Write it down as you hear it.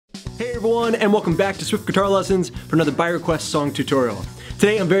everyone, and welcome back to Swift Guitar Lessons for another by request song tutorial.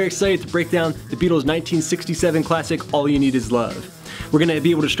 Today I'm very excited to break down the Beatles' 1967 classic, All You Need Is Love. We're going to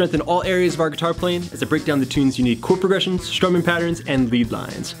be able to strengthen all areas of our guitar playing as I break down the tune's unique chord progressions, strumming patterns, and lead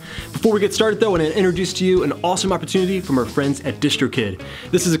lines. Before we get started though, I want to introduce to you an awesome opportunity from our friends at Distrokid.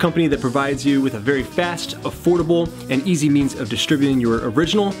 This is a company that provides you with a very fast, affordable, and easy means of distributing your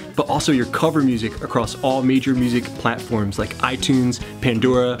original, but also your cover music across all major music platforms like iTunes,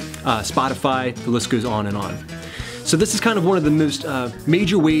 Pandora, Spotify, the list goes on and on. So this is kind of one of the most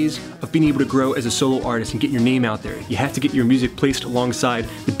major ways of being able to grow as a solo artist and get your name out there. You have to get your music placed alongside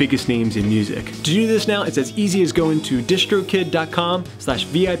the biggest names in music. To do this now, it's as easy as going to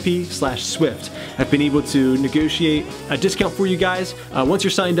distrokid.com/VIP/Swift. I've been able to negotiate a discount for you guys. Once you're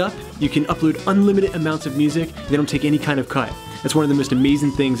signed up, you can upload unlimited amounts of music. They don't take any kind of cut. That's one of the most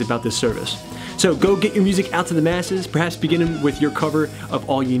amazing things about this service. So go get your music out to the masses, perhaps beginning with your cover of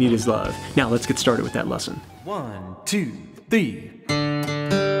All You Need Is Love. Now let's get started with that lesson. 1, 2, 3.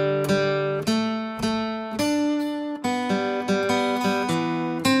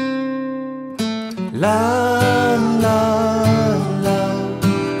 La la la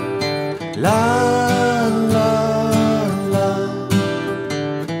la la la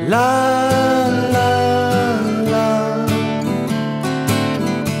la.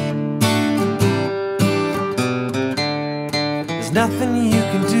 There's nothing you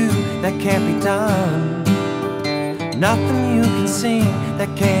can do that can't be done. Nothing you can sing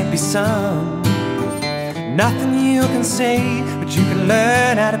that can't be sung. Nothing you can say, but you can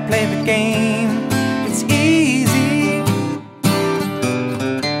learn how to play the game. It's easy.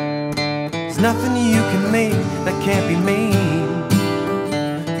 There's nothing you can make that can't be made.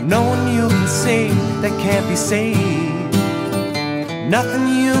 No one you can save that can't be saved. Nothing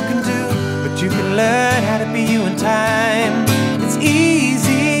you can do, but you can learn how to be you in time. It's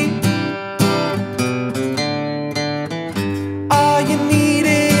easy. All you need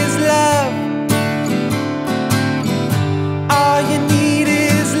is love. All you need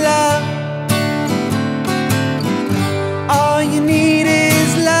is love. All you need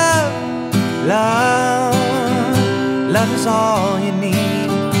is love. Love. Love is all you need.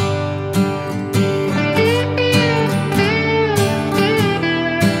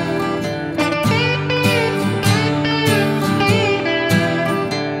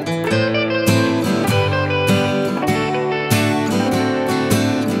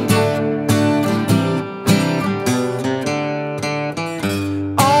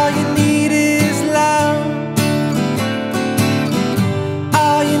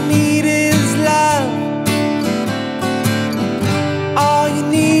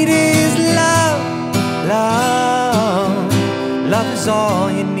 Love is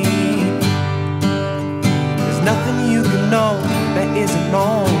all you need. There's nothing you can know that isn't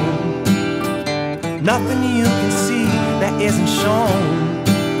known. Nothing you can see that isn't shown.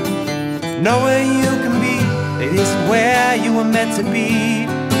 Nowhere you can be that isn't where you were meant to be.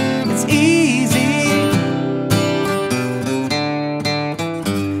 It's easy.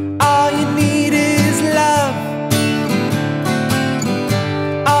 All you need is love.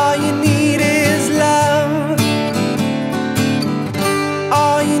 All you need is love.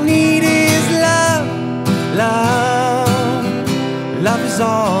 All you need is love. Love. Love is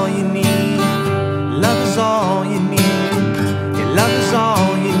all you need. Love is all you need. Yeah, love is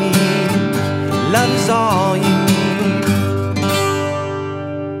all you need. Love is all you need.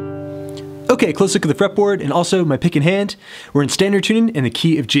 Okay, close look at the fretboard and also my pick in hand. We're in standard tuning in the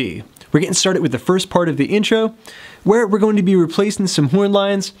key of G. We're getting started with the first part of the intro, where we're going to be replacing some horn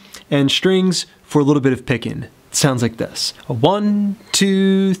lines and strings for a little bit of picking. It sounds like this. 1,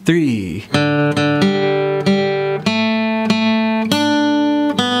 2, 3.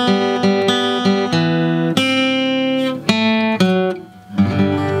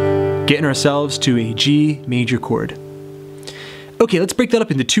 Getting ourselves to a G major chord. Okay, let's break that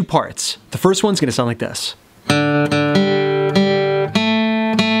up into two parts. The first one's gonna sound like this.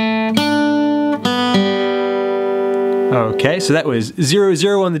 Okay, so that was 0,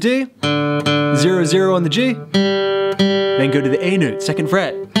 0 on the D, 0, 0 on the G, then go to the A note, 2nd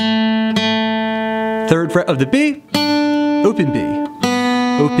fret, 3rd fret of the B, open B,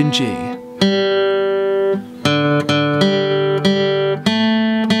 open G.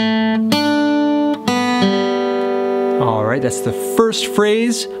 Alright, that's the first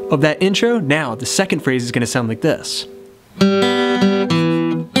phrase of that intro. Now, the second phrase is going to sound like this.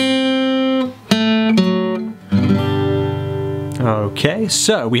 Okay,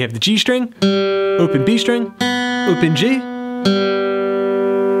 so we have the G string, open B string, open G,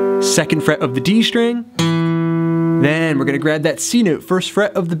 2nd fret of the D string, Then we're gonna grab that C note, first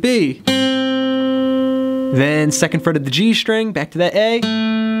fret of the B. Then second fret of the G string, back to that A.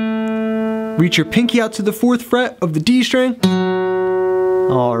 Reach your pinky out to the fourth fret of the D string.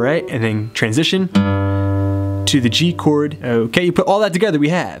 All right, and then transition to the G chord. Okay, you put all that together, we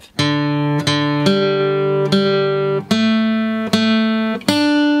have.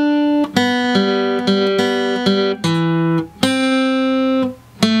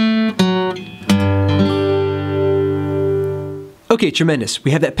 Okay, tremendous.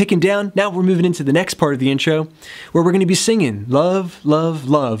 We have that picking down. Now we're moving into the next part of the intro where we're going to be singing Love, Love,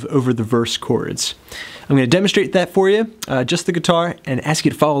 Love over the verse chords. I'm going to demonstrate that for you, just the guitar, and ask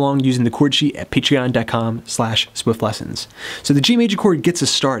you to follow along using the chord sheet at patreon.com/swiftlessons. So the G major chord gets us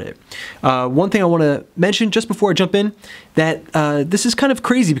started. One thing I want to mention just before I jump in, that this is kind of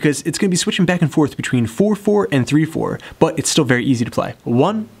crazy because it's going to be switching back and forth between 4/4 and 3/4, but it's still very easy to play.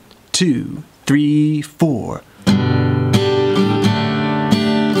 1, 2, 3, 4.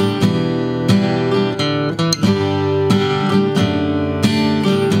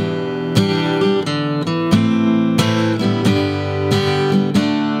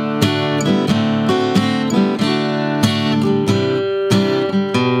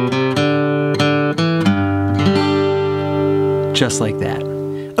 Just like that.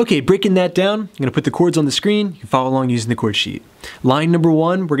 Okay, breaking that down, I'm going to put the chords on the screen. You can follow along using the chord sheet. Line number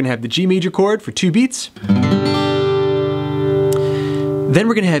 1, we're going to have the G major chord for 2 beats. Then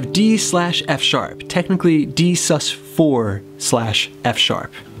we're going to have D/F sharp, technically D sus4/F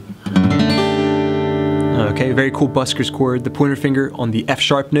sharp. Okay, very cool buskers chord. The pointer finger on the F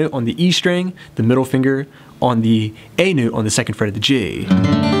sharp note on the E string, the middle finger on the A note on the second fret of the G.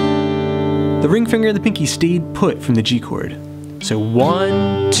 The ring finger and the pinky stayed put from the G chord. So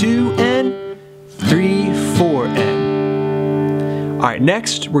 1, 2, and 3, 4, and. All right,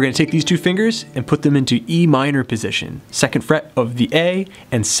 next we're going to take these two fingers and put them into E minor position, second fret of the A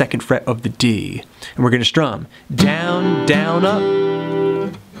and second fret of the D. And we're going to strum down, down, up,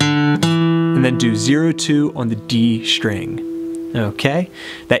 and then do 0, 2 on the D string. Okay,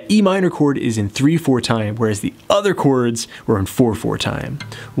 that E minor chord is in 3/4 time, whereas the other chords were in 4/4 time.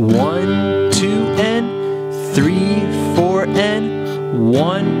 1, 2, and 3, 4, and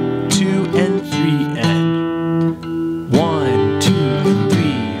 1, 2, and 3, and 1, 2, and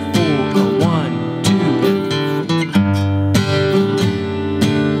 3, 4, 1, 2, and.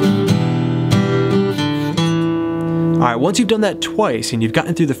 All right, once you've done that twice and you've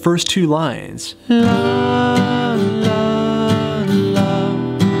gotten through the first 2 lines, love, love, love,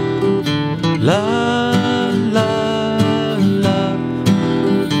 love, love, love.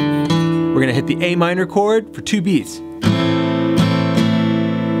 We're gonna hit the A minor chord for 2 beats,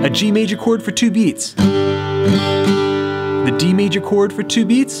 a G major chord for 2 beats, the D major chord for 2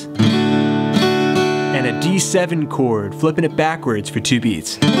 beats, and a D7 chord, flipping it backwards for 2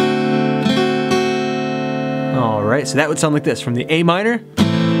 beats. All right, so that would sound like this from the A minor.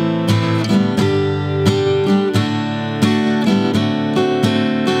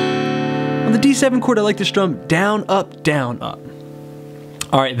 On the D7 chord, I like to strum down, up, down, up.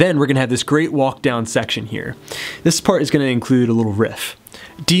 All right, then we're gonna have this great walk down section here. This part is gonna include a little riff.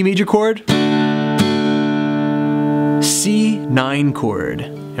 D major chord, C9 chord.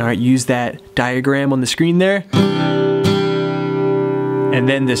 All right, use that diagram on the screen there. And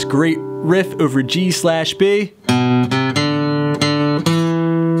then this great riff over G/B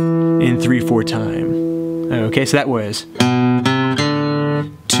in 3/4 time. Okay, so that was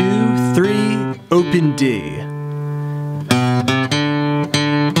 2, 3, open D.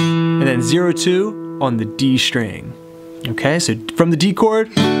 And then 0, 2 on the D string. Okay, so from the D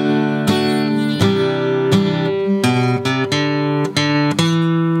chord, and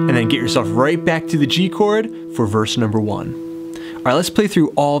then get yourself right back to the G chord for verse number 1. All right, let's play through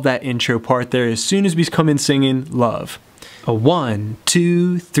all that intro part there as soon as we come in singing Love. A 1,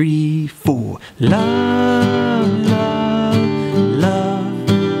 2, 3, 4. Love, love, love,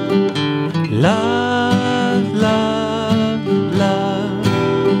 love, love, love,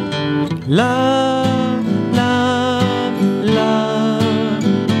 love, love, love.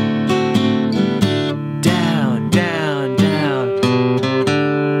 Down, down, down.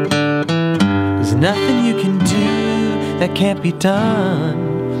 There's nothing you can do that can't be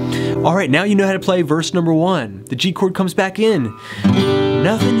done. All right, now you know how to play verse number 1. The G chord comes back in.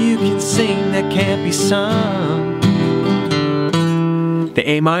 Nothing you can sing that can't be sung. The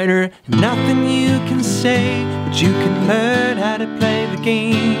A minor, nothing you can say, but you can learn how to play the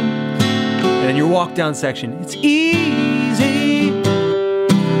game. And then your walk down section, it's easy.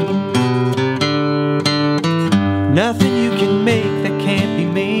 Nothing you can make that can't be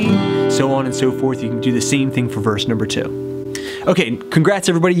made. So so on and so forth. You can do the same thing for verse number 2. Okay, congrats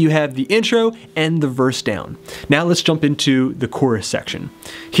everybody, you have the intro and the verse down. Now let's jump into the chorus section.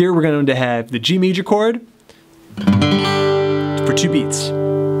 Here we're going to have the G major chord for 2 beats,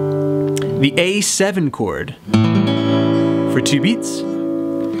 the A7 chord for 2 beats,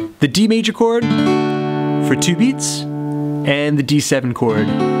 the D major chord for 2 beats, and the D7 chord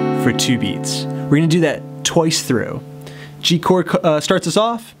for 2 beats. We're going to do that twice through. G chord starts us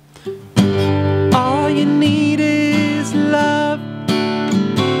off. All you need is love.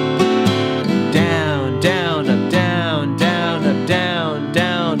 Down, down, up, down, down, up, down,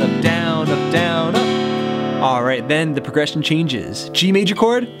 down, up, down, up, down, up. Alright, then the progression changes. G major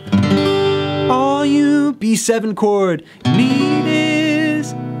chord. All you B7 chord need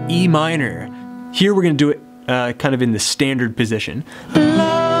is E minor. Here we're going to do it kind of in the standard position.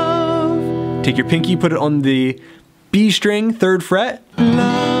 Love. Take your pinky, put it on the B string, 3rd fret.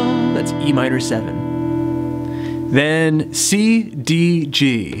 Love. That's E minor 7. Then C, D,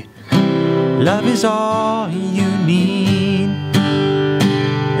 G. Love is all you need.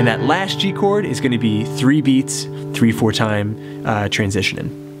 And that last G chord is going to be 3 beats, 3/4 time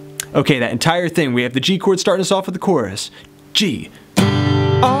transitioning. Okay, that entire thing, we have the G chord starting us off with the chorus. G.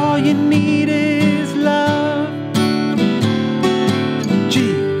 All you need is love. G.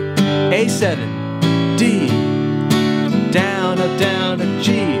 A7. D. Down, up, down, up,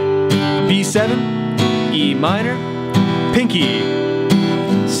 G. B7. E minor. Pinky.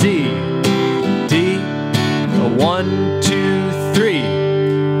 C. D. 1, 2, 3.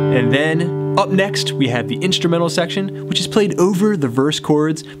 And then up next we have the instrumental section, which is played over the verse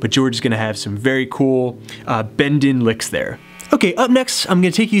chords, but George is going to have some very cool bend-in licks there. Okay, up next I'm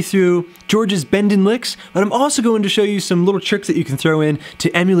going to take you through George's bend-in licks, but I'm also going to show you some little tricks that you can throw in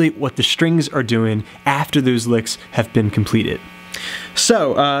to emulate what the strings are doing after those licks have been completed.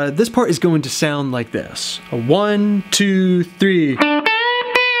 So this part is going to sound like this. 1, 2, 3.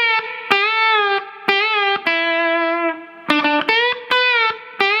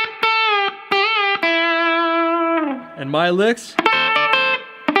 And my licks.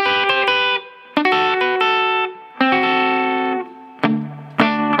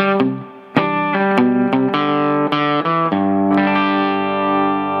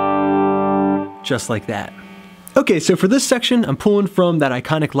 Just like that. Okay, so for this section, I'm pulling from that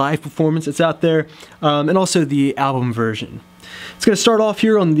iconic live performance that's out there, and also the album version. It's going to start off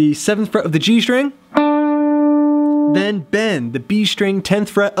here on the 7th fret of the G string, then bend the B string 10th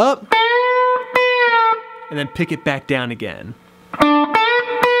fret up, and then pick it back down again.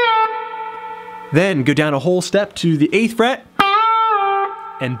 Then go down a whole step to the 8th fret,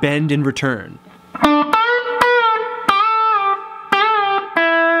 and bend and return.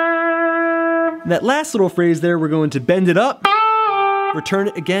 That last little phrase there, we're going to bend it up, return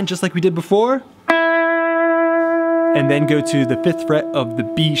it again just like we did before, and then go to the 5th fret of the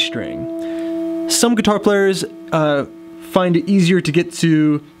B string. Some guitar players find it easier to get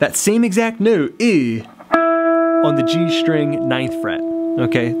to that same exact note, E, on the G string 9th fret.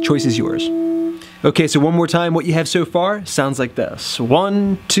 Okay, choice is yours. Okay, so one more time, what you have so far sounds like this.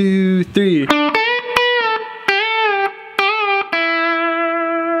 1, 2, 3.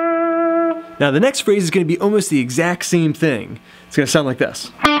 Now the next phrase is going to be almost the exact same thing. It's going to sound like this.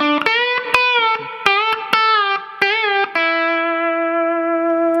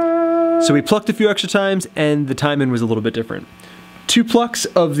 So we plucked a few extra times and the timing was a little bit different. 2 plucks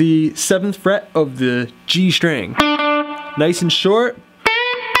of the 7th fret of the G string. Nice and short.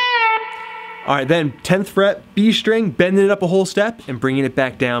 Alright, then 10th fret B string, bending it up a whole step and bringing it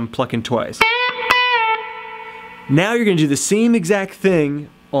back down, plucking twice. Now you're going to do the same exact thing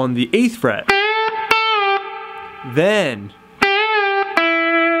on the 8th fret. Then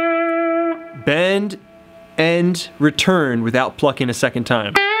bend and return without plucking a second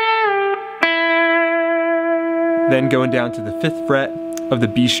time. Then going down to the 5th fret of the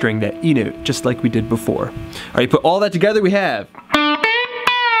B string, that E note, just like we did before. Alright, put all that together, we have.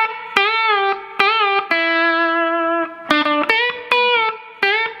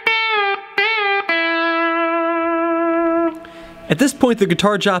 At this point, the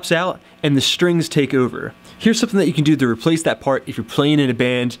guitar drops out and the strings take over. Here's something that you can do to replace that part if you're playing in a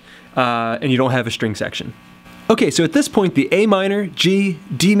band and you don't have a string section. Okay, so at this point, the A minor, G,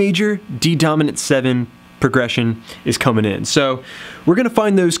 D major, D dominant 7 progression is coming in. So we're gonna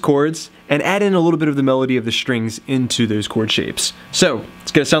find those chords and add in a little bit of the melody of the strings into those chord shapes. So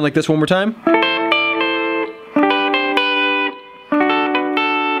it's gonna sound like this one more time.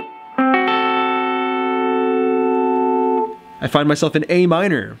 I find myself in A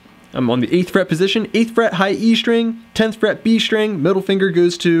minor. I'm on the 8th fret position, 8th fret high E string, 10th fret B string, middle finger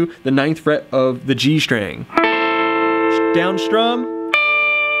goes to the 9th fret of the G string. Down strum,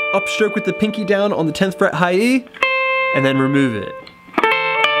 upstroke with the pinky down on the 10th fret high E, and then remove it.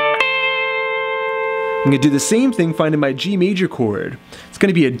 I'm going to do the same thing finding my G major chord. It's going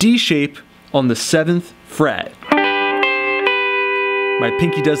to be a D shape on the 7th fret. My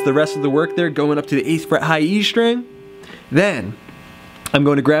pinky does the rest of the work there, going up to the 8th fret high E string. Then I'm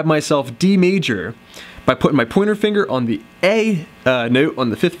going to grab myself D major by putting my pointer finger on the A note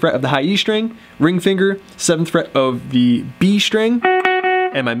on the 5th fret of the high E string, ring finger, 7th fret of the B string,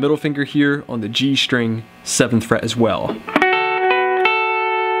 and my middle finger here on the G string, 7th fret as well.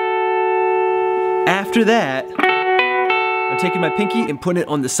 After that, I'm taking my pinky and putting it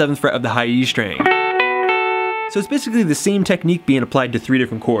on the 7th fret of the high E string. So it's basically the same technique being applied to 3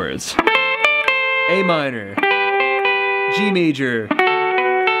 different chords. A minor, G major,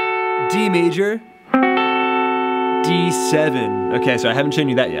 D major, D7. Okay, so I haven't shown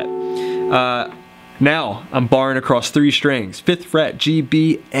you that yet. Now I'm barring across 3 strings. 5th fret, G,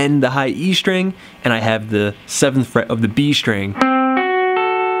 B, and the high E string, and I have the 7th fret of the B string.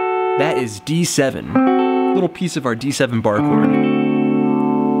 That is D7. Little piece of our D7 bar chord.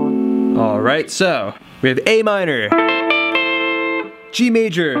 Alright, so we have A minor, G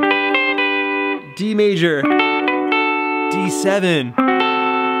major, D major, D7.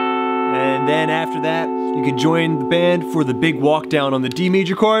 And then after that, you can join the band for the big walk down on the D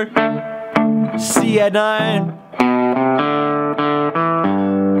major chord, C at 9,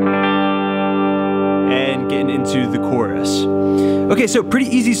 and getting into the chorus. Okay, so pretty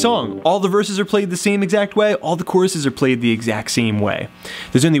easy song. All the verses are played the same exact way, all the choruses are played the exact same way.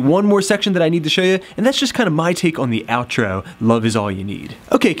 There's only one more section that I need to show you, and that's just kind of my take on the outro, Love Is All You Need.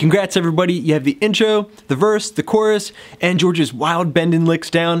 Okay, congrats everybody. You have the intro, the verse, the chorus, and George's wild bending licks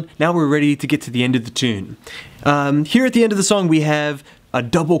down. Now we're ready to get to the end of the tune. Here at the end of the song we have a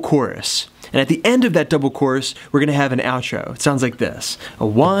double chorus. And at the end of that double chorus, we're gonna have an outro. It sounds like this. A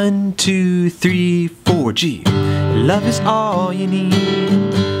 1, 2, 3, 4, G. Love is all you need.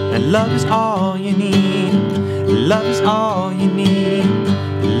 And love is all you need. Love is all you need.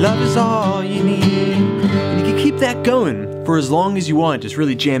 Love is all you need. And you can keep that going for as long as you want. Just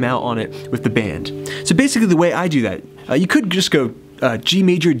really jam out on it with the band. So basically the way I do that, you could just go G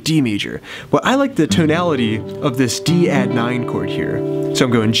major, D major. But I like the tonality of this D add 9 chord here. So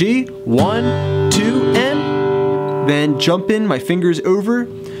I'm going G, 1, 2, and then jumping my fingers over.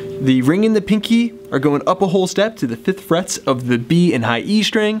 The ring and the pinky are going up a whole step to the 5th frets of the B and high E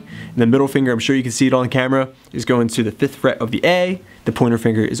string. And the middle finger, I'm sure you can see it on camera, is going to the 5th fret of the A. The pointer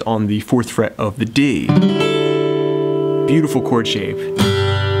finger is on the 4th fret of the D. Beautiful chord shape.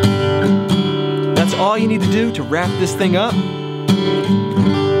 That's all you need to do to wrap this thing up.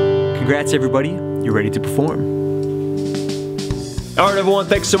 Congrats everybody, you're ready to perform. Alright everyone,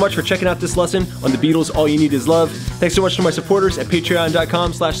 thanks so much for checking out this lesson on the Beatles' All You Need Is Love. Thanks so much to my supporters at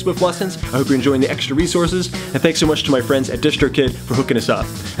patreon.com/swiftlessons. I hope you're enjoying the extra resources. And thanks so much to my friends at Distrokid for hooking us up.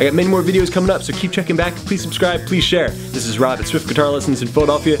 I got many more videos coming up, so keep checking back. Please subscribe, please share. This is Rob at Swift Guitar Lessons in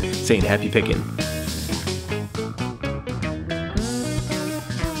Philadelphia saying happy picking.